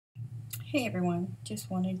Hey everyone, just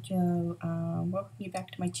wanted to welcome you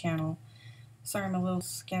back to my channel. Sorry I'm a little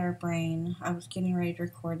scatterbrained. I was getting ready to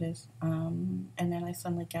record this and then I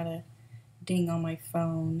suddenly got a ding on my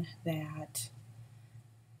phone that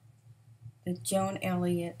the Joan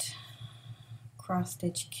Elliott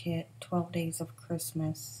cross-stitch kit 12 Days of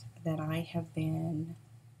Christmas that I have been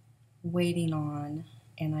waiting on,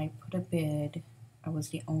 and I put a bid. I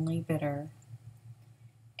was the only bidder.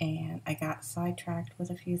 And I got sidetracked with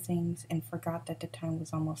a few things and forgot that the time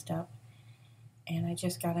was almost up. And I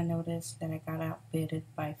just got a notice that I got outbidded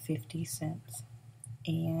by 50 cents.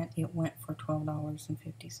 And it went for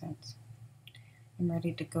 $12.50. I'm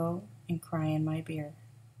ready to go and cry in my beer.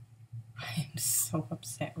 I'm so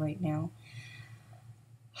upset right now.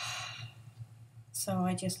 So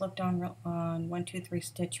I just looked on 123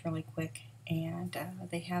 Stitch really quick, and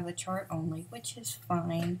they have the chart only, which is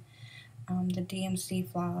fine. The DMC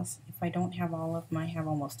floss, if I don't have all of them, I have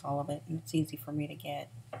almost all of it, and it's easy for me to get.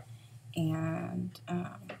 And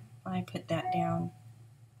I put that down.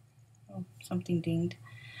 Oh, something dinged.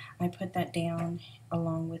 I put that down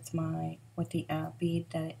along with the bead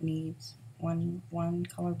that it needs. One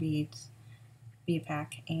color bead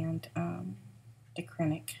pack, and the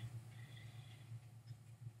Krennic.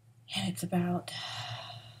 And it's about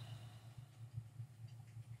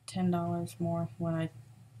 $10 more when I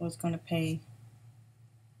was going to pay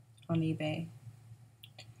on eBay.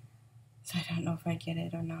 So I don't know if I get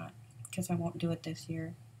it or not, because I won't do it this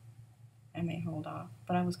year. I may hold off,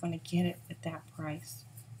 but I was going to get it at that price.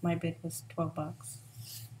 My bid was $12.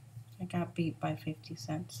 I got beat by 50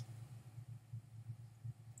 cents.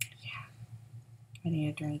 Yeah, I need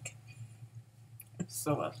a drink. I'm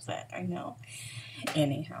so upset, I know.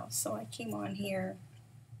 Anyhow, so I came on here,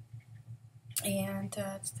 and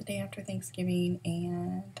it's the day after Thanksgiving,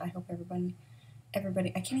 and I hope everybody,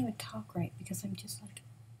 I can't even talk right because I'm just like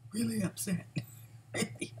really upset.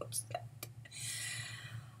 Really upset.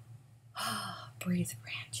 Breathe,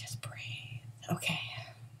 Brand, just breathe. Okay.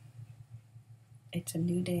 It's a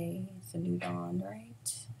new day, it's a new dawn,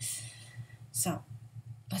 right? So,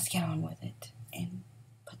 let's get on with it and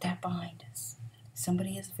put that behind us.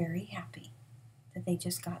 Somebody is very happy that they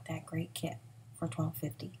just got that great kit for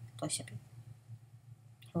 $12.50 plus shipping.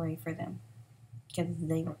 Hooray for them, because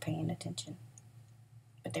they were paying attention,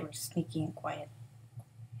 but they were sneaky and quiet.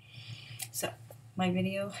 So, my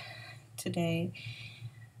video today,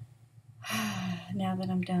 now that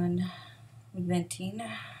I'm done venting,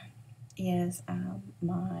 is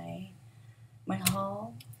my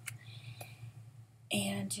haul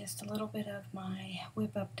and just a little bit of my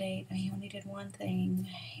whip update. I only did one thing,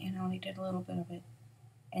 and I only did a little bit of it,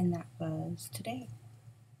 and that was today.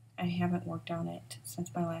 I haven't worked on it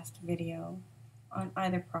since my last video on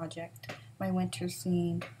either project, my winter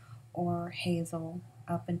scene or Hazel,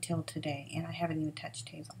 up until today, and I haven't even touched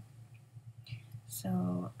Hazel.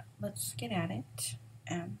 So let's get at it.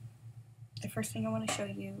 The first thing I want to show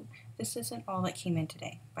you, this isn't all that came in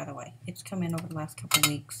today, by the way. It's come in over the last couple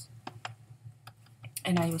weeks,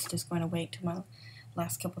 and I was just going to wait till my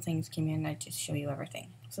last couple things came in and I'd just show you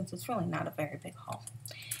everything, since it's really not a very big haul.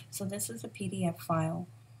 So this is a PDF file.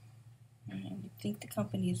 I think the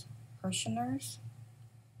company is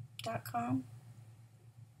Hirschners.com.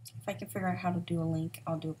 If I can figure out how to do a link,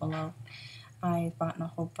 I'll do it below. I've bought a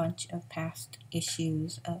whole bunch of past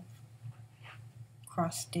issues of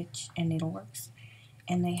Cross Stitch and Needleworks,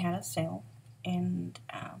 and they had a sale, and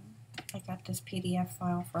I got this PDF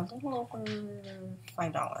file for a little over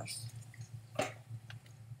 $5.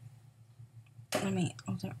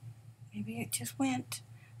 Maybe it just went.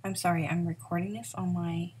 I'm sorry, I'm recording this on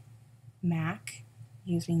my Mac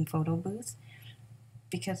using Photo Booth,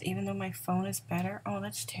 because even though my phone is better, oh,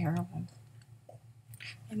 that's terrible.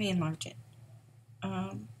 Let me enlarge it.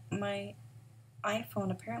 My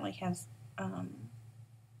iPhone apparently has the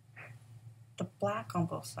black on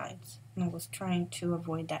both sides, and I was trying to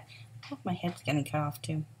avoid that. Oh, my head's getting cut off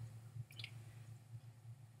too.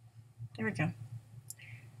 There we go.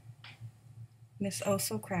 Miss Oh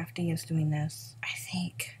So Crafty is doing this, I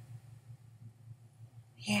think.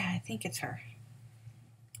 Yeah, I think it's her.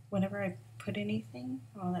 Whenever I put anything,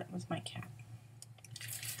 oh, that was my cat.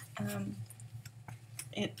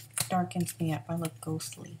 It darkens me up. I look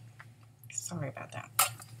ghostly. Sorry about that.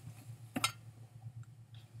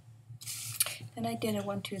 Then I did a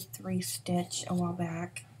 123 stitch a while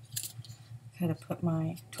back. Could have put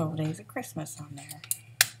my 12 Days of Christmas on there.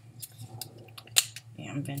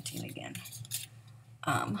 Yeah, I'm venting again.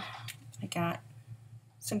 I got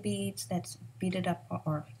some beads that's beaded up.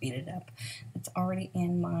 It's already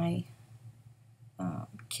in my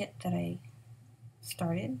kit that I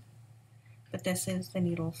started. but this is the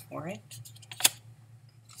needle for it.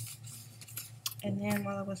 And then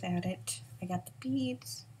while I was at it, I got the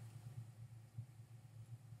beads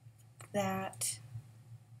that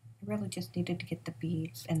I really just needed to get the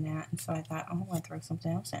beads and that, and so I thought, oh, I'll throw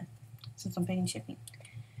something else in since I'm paying shipping.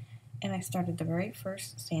 And I started the very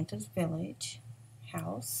first Santa's Village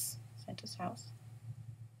house, Santa's house.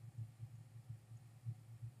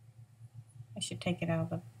 I should take it out of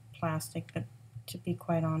the plastic, but to be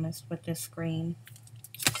quite honest, with this screen,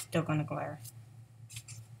 it's still going to glare.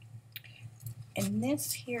 And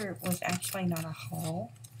this here was actually not a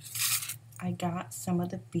haul. I got some of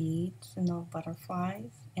the beads and the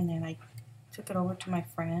butterflies, and then I took it over to my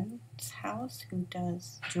friend's house who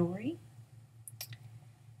does jewelry.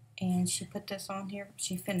 And she put this on here.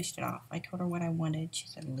 She finished it off. I told her what I wanted. She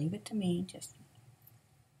said, leave it to me. Just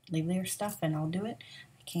leave your stuff and I'll do it.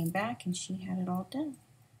 I came back and she had it all done.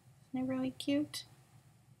 Isn't it really cute?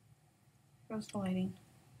 It was the lighting.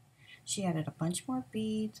 She added a bunch more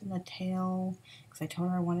beads in the tail because I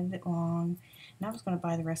told her I wanted it long. And I was going to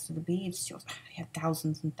buy the rest of the beads. She was, I have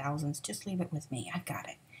thousands and thousands. Just leave it with me. I've got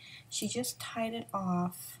it. She just tied it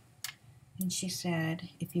off and she said,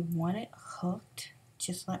 if you want it hooked,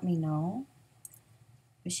 just let me know.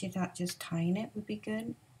 But she thought just tying it would be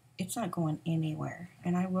good. It's not going anywhere.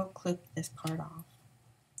 And I will clip this part off.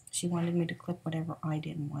 She wanted me to clip whatever I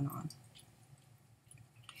didn't want on.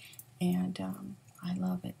 And I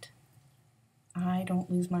love it. I don't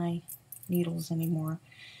lose my needles anymore.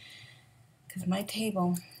 Because my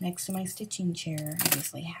table next to my stitching chair, I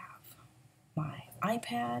usually have my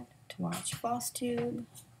iPad to watch FlossTube,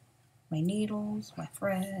 my needles, my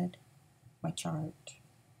thread, my chart,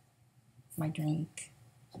 my drink.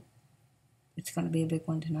 It's going to be a big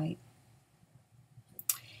one tonight.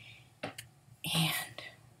 And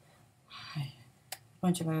a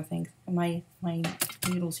bunch of other things. My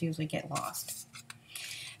needles usually get lost.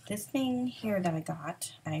 This thing here that I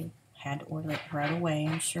got, I had to order it right away.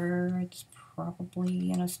 I'm sure it's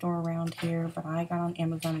probably in a store around here, but I got on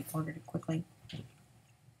Amazon and ordered it quickly.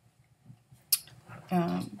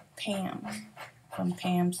 Pam from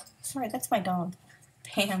Pam's, sorry, that's my dog.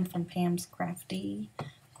 Pam from Pam's Crafty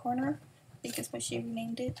Corner, I think is what she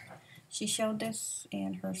named it. She showed this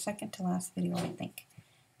in her second to last video, I think.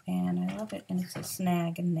 And I love it, and it's a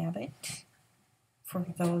snag and nabbit. For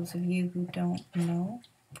those of you who don't know,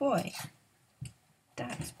 boy,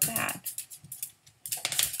 that's bad.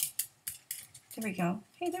 There we go.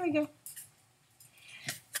 Hey, there we go.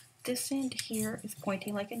 This end here is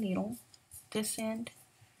pointing like a needle. This end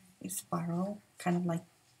is spiral, kind of like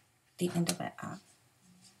the end of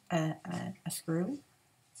a screw.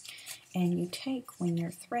 And you take when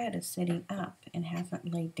your thread is sitting up and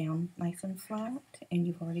hasn't laid down nice and flat, and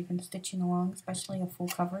you've already been stitching along, especially a full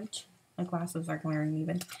coverage. My glasses are glaring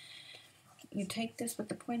even. You take this with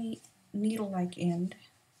the pointy needle-like end,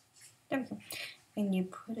 there we go, and you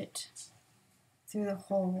put it through the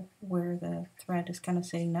hole where the thread is kind of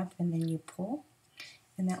sitting up, and then you pull,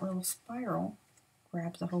 and that little spiral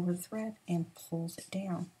grabs a hold of the thread and pulls it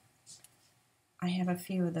down. I have a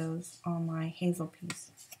few of those on my hazel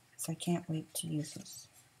piece, so I can't wait to use this.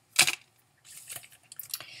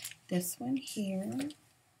 This one here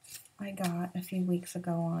I got a few weeks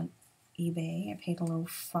ago on eBay. I paid a little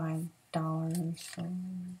 $5 or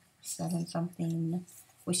 $7 something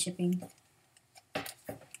with shipping.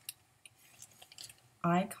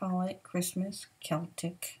 I call it Christmas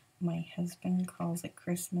Celtic. My husband calls it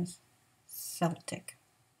Christmas Celtic.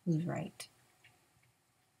 Who's right?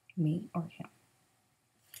 Me or him?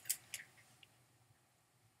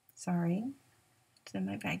 Sorry, it's in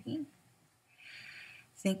my baggie.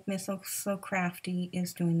 I think Miss So Crafty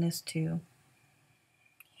is doing this too.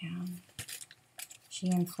 Yeah, she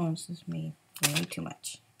influences me way too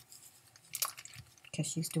much because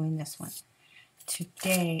she's doing this one.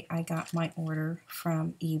 Today I got my order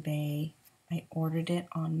from eBay. I ordered it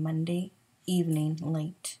on Monday evening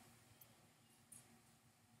late,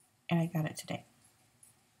 and I got it today,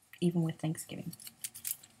 even with Thanksgiving.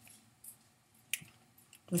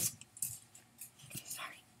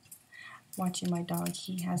 Sorry. Watching my dog,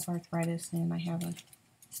 he has arthritis, and I have a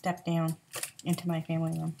step down into my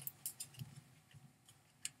family room.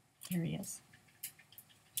 Here he is.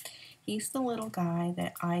 He's the little guy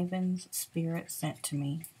that Ivan's spirit sent to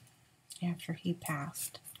me after he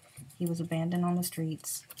passed. He was abandoned on the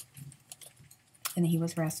streets, and he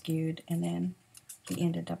was rescued, and then he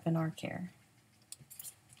ended up in our care.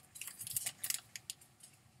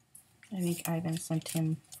 I think Ivan sent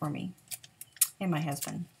him for me and my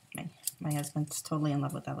husband. My husband's totally in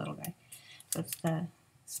love with that little guy. So it's the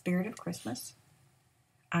spirit of Christmas.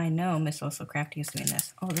 I know Miss So Crafty is doing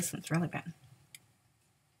this. Oh, this one's really bad.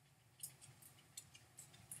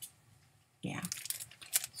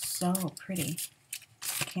 so pretty.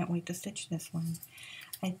 I can't wait to stitch this one.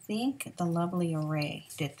 I think the Lovely Array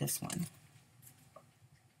did this one.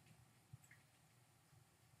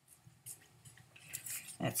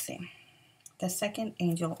 Let's see. The second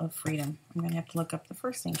Angel of Freedom. I'm going to have to look up the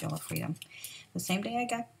first Angel of Freedom. The same day I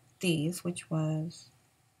got these, which was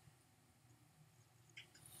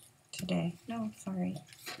today. No, sorry.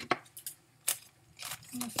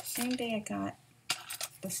 It was the same day I got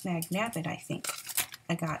the Snag Nabbit, I think.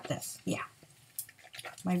 I got this. Yeah.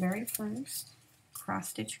 My very first cross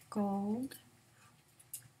stitch gold.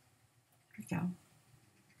 There we go.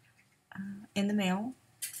 In the mail.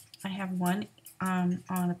 I have one on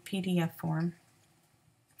a PDF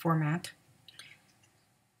format.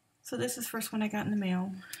 So this is the first one I got in the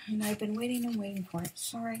mail, and I've been waiting and waiting for it.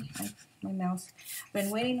 Sorry, my mouse. I've been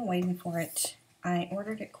waiting and waiting for it. I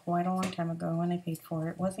ordered it quite a long time ago, and I paid for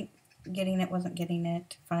it. Wasn't getting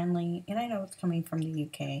it finally, and I know it's coming from the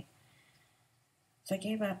UK. So I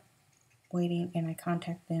gave up waiting, and I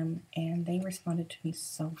contacted them, and they responded to me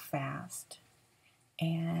so fast.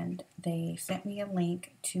 And they sent me a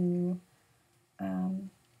link to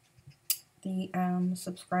the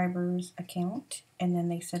subscribers account, and then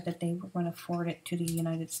they said that they were going to forward it to the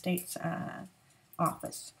United States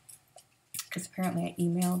office, because apparently I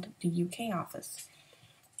emailed the UK office,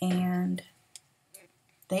 and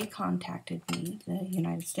they contacted me, the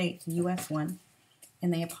United States, the US one,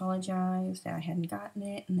 and they apologized that I hadn't gotten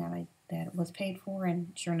it and that it was paid for.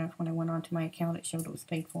 And sure enough, when I went onto my account, it showed it was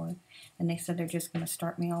paid for, and they said they're just going to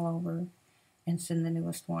start me all over and send the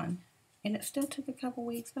newest one. And it still took a couple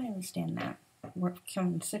weeks, but I understand that,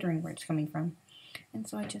 considering where it's coming from. And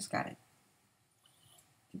so I just got it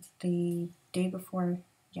the day before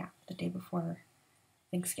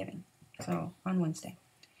Thanksgiving, so on Wednesday.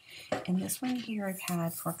 And this one here I've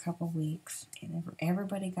had for a couple weeks, and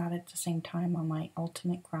everybody got it at the same time on my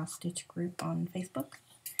Ultimate Cross Stitch group on Facebook.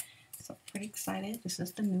 So pretty excited. This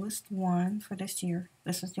is the newest one for this year.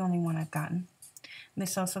 This is the only one I've gotten.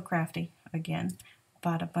 Miss Also Crafty again.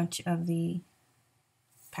 Bought a bunch of the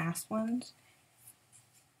past ones,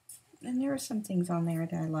 and there are some things on there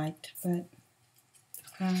that I liked, but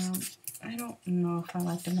I don't know if I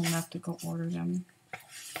liked them enough to go order them.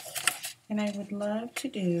 And I would love to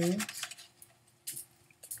do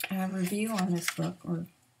a review on this book or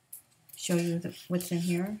show you what's in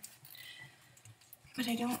here, but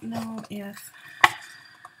I don't know if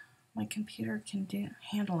my computer can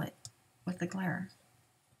handle it with the glare.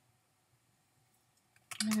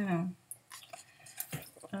 I don't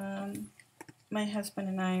know. My husband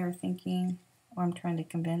and I are thinking, or I'm trying to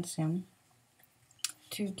convince him,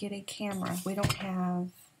 to get a camera. We don't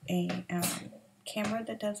have a camera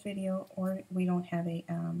that does video, or we don't have a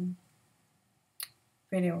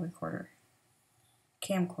video recorder.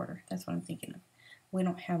 Camcorder, that's what I'm thinking of. We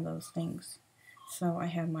don't have those things. So I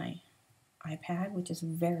have my iPad, which is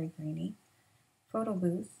very grainy, photo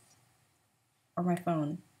booth, or my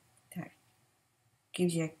phone that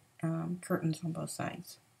gives you curtains on both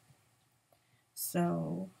sides.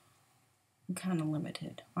 So I'm kind of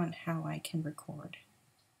limited on how I can record.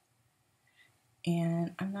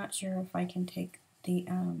 And I'm not sure if I can take the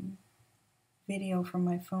video from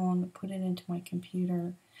my phone, put it into my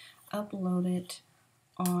computer, upload it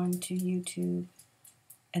onto YouTube,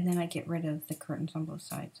 and then I get rid of the curtains on both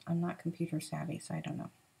sides. I'm not computer savvy, so I don't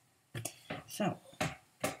know. So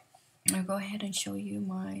I'll go ahead and show you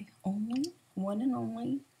my one and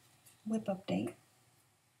only whip update.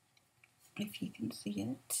 If you can see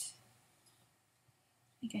it.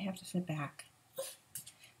 I think I have to sit back.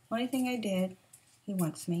 Only thing I did, he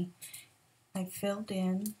wants me, I filled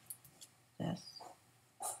in this.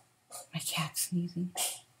 My cat's sneezing.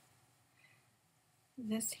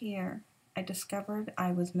 This here, I discovered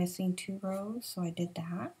I was missing 2 rows, so I did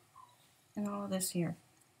that. And all of this here,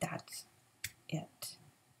 that's it.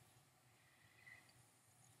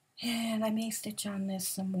 And I may stitch on this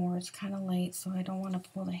some more. It's kind of late, so I don't want to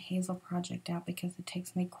pull the Hazel project out because it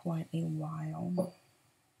takes me quite a while.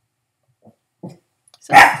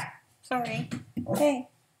 So, sorry. Okay.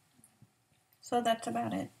 So that's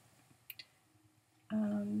about it.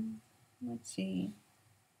 Let's see.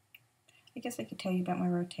 I guess I could tell you about my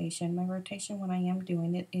rotation. My rotation, when I am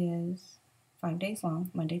doing it, is 5 days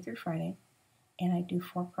long, Monday through Friday. And I do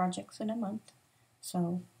 4 projects in a month.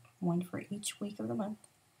 So 1 for each week of the month.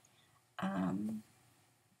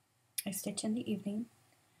 I stitch in the evening.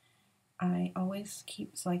 I always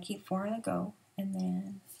keep 4 on the go, and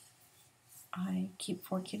then I keep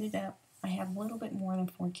 4 kitted up. I have a little bit more than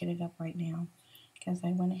 4 kitted up right now, because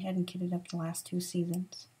I went ahead and kitted up the last 2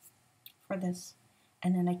 seasons for this,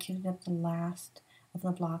 and then I kitted up the last of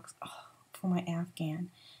the blocks for my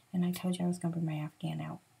Afghan, And I told you I was going to bring my Afghan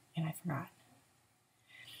out, and I forgot.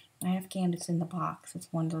 My Afghan is in the box. It's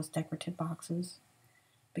one of those decorative boxes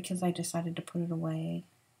because I decided to put it away.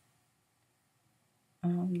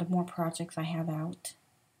 The more projects I have out,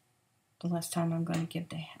 the less time I'm going to give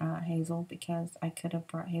to Hazel, because I could have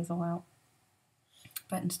brought Hazel out.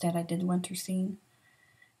 But instead I did winter scene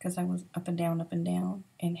because I was up and down,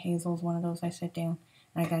 and Hazel's one of those I sit down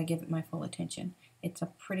and I got to give it my full attention. It's a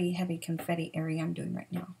pretty heavy confetti area I'm doing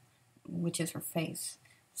right now, which is her face.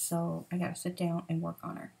 So I got to sit down and work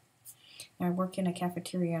on her. Now, I work in a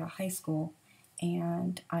cafeteria at a high school,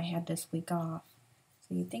 and I had this week off.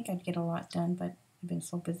 So you'd think I'd get a lot done, but I've been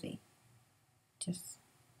so busy. Just,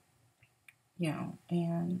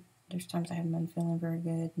 and there's times I haven't been feeling very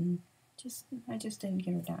good, and I just didn't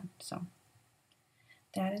get her done. So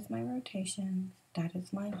that is my rotation. That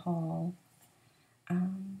is my haul.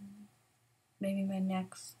 Maybe my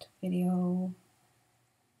next video,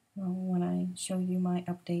 when I show you my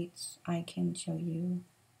updates, I can show you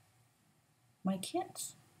my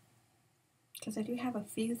kits, because I do have a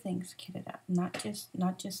few things kitted up, not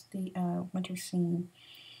just the winter scene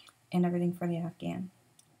and everything for the Afghan,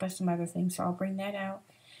 but some other things. So I'll bring that out,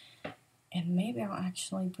 and maybe I'll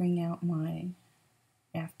actually bring out my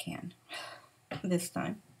Afghan this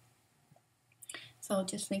time. So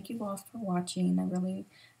just thank you all for watching. I really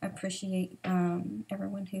appreciate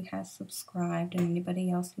everyone who has subscribed and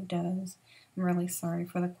anybody else who does. I'm really sorry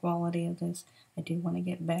for the quality of this. I do want to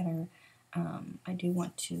get better. I do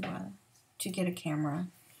want to get a camera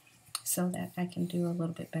so that I can do a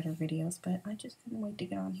little bit better videos, but I just couldn't wait to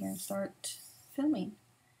get on here and start filming.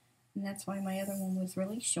 And that's why my other one was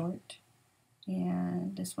really short.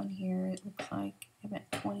 And this one here, it looks like I'm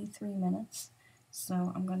at 23 minutes.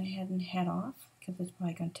 So I'm going to head off because it's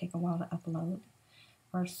probably going to take a while to upload.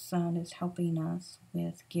 Our son is helping us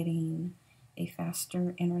with getting a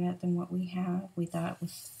faster internet than what we have. We thought it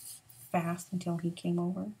was fast until he came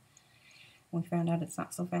over. We found out it's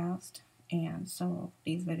not so fast, and so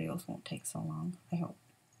these videos won't take so long, I hope,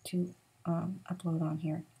 to upload on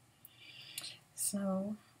here.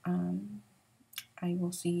 So I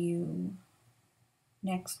will see you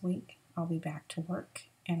next week. I'll be back to work,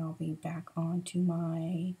 and I'll be back on to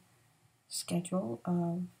my schedule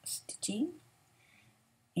of stitching,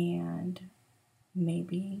 and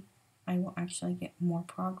maybe I will actually get more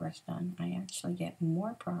progress done. I actually get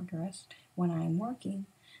more progress when I'm working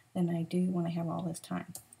than I do when I have all this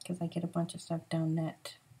time, because I get a bunch of stuff done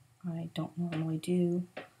that I don't normally do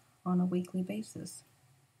on a weekly basis.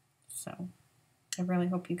 So I really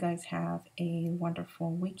hope you guys have a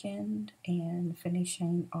wonderful weekend and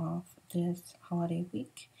finishing off this holiday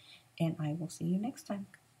week, and I will see you next time.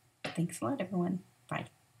 Thanks a lot, everyone. Bye.